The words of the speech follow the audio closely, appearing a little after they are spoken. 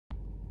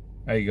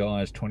Hey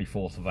guys,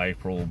 24th of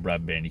April,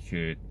 Brad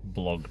Bandicoot,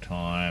 blog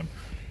time.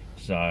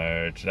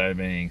 So today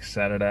being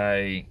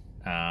Saturday,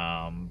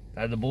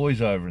 had the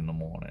boys over in the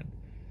morning.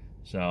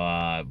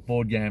 So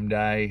board game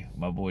day,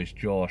 my boys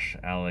Josh,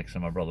 Alex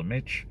and my brother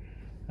Mitch.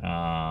 There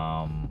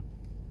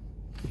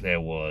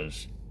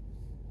was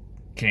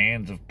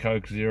cans of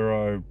Coke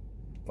Zero,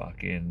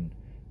 fucking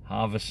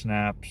Harvest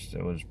Snaps,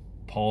 there was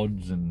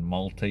pods and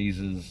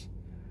Maltesers,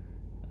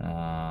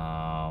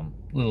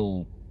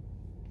 little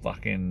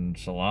fucking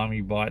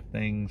salami bite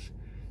things.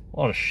 A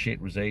lot of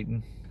shit was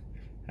eaten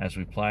as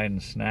we played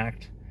and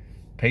snacked.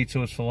 Pizza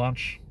was for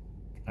lunch.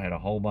 I had a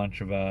whole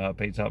bunch of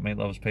Pizza Hut Meat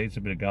Lovers pizza,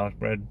 a bit of garlic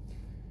bread,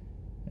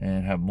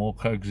 and have more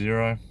Coke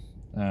Zero.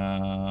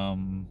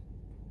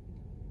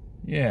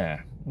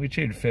 Yeah, we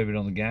cheated a fair bit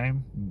on the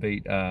game.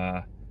 Beat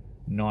Knight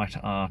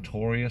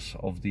Artorias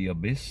of the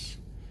Abyss.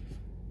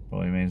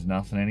 Probably means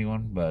nothing to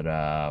anyone, but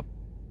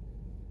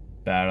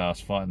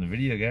badass fight in the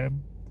video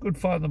game. Good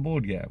fight in the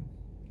board game.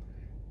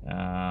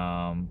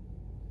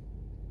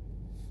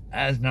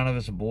 As none of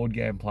us are board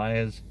game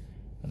players,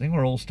 I think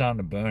we're all starting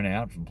to burn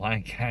out from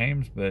playing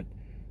games, but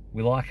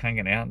we like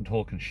hanging out and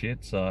talking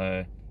shit,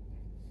 so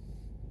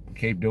we'll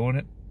keep doing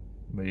it.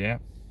 But yeah,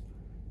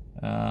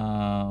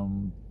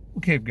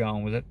 we'll keep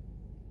going with it.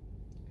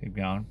 Keep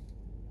going.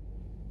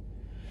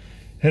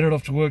 Headed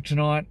off to work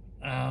tonight.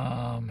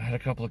 Had a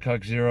couple of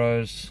Coke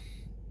Zeros.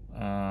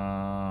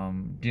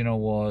 Dinner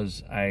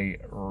was a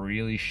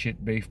really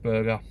shit beef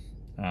burger.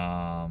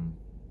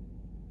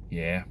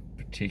 Yeah,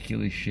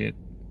 particularly shit,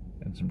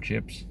 and some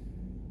chips.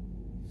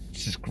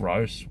 It's just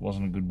gross.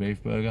 Wasn't a good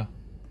beef burger.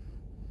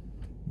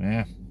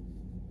 Yeah,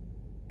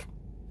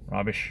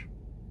 rubbish.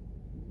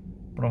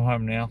 But I'm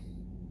home now.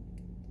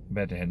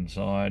 About to head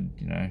inside,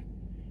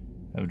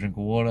 have a drink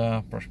of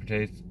water, brush my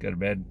teeth, go to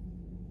bed.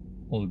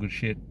 All the good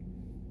shit.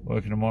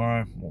 Working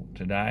tomorrow, well,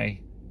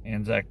 today,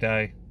 Anzac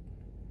Day.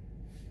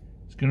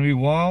 It's going to be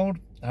wild.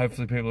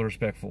 Hopefully people are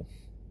respectful,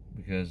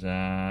 because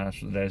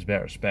that's what the day's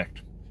about,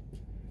 respect.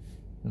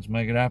 Let's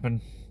make it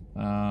happen.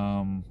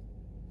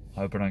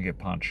 Hope I don't get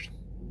punched.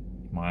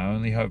 My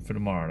only hope for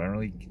tomorrow. I don't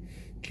really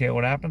care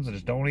what happens. I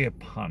just don't want to get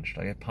punched.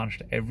 I get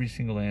punched every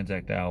single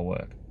Anzac Day I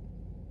work.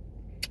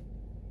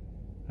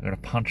 I got a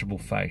punchable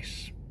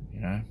face,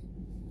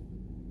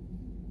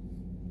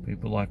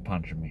 People like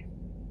punching me.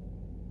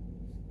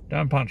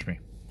 Don't punch me.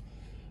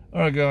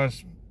 Alright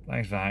guys,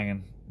 thanks for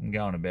hanging. I'm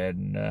going to bed,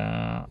 and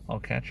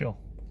I'll catch y'all.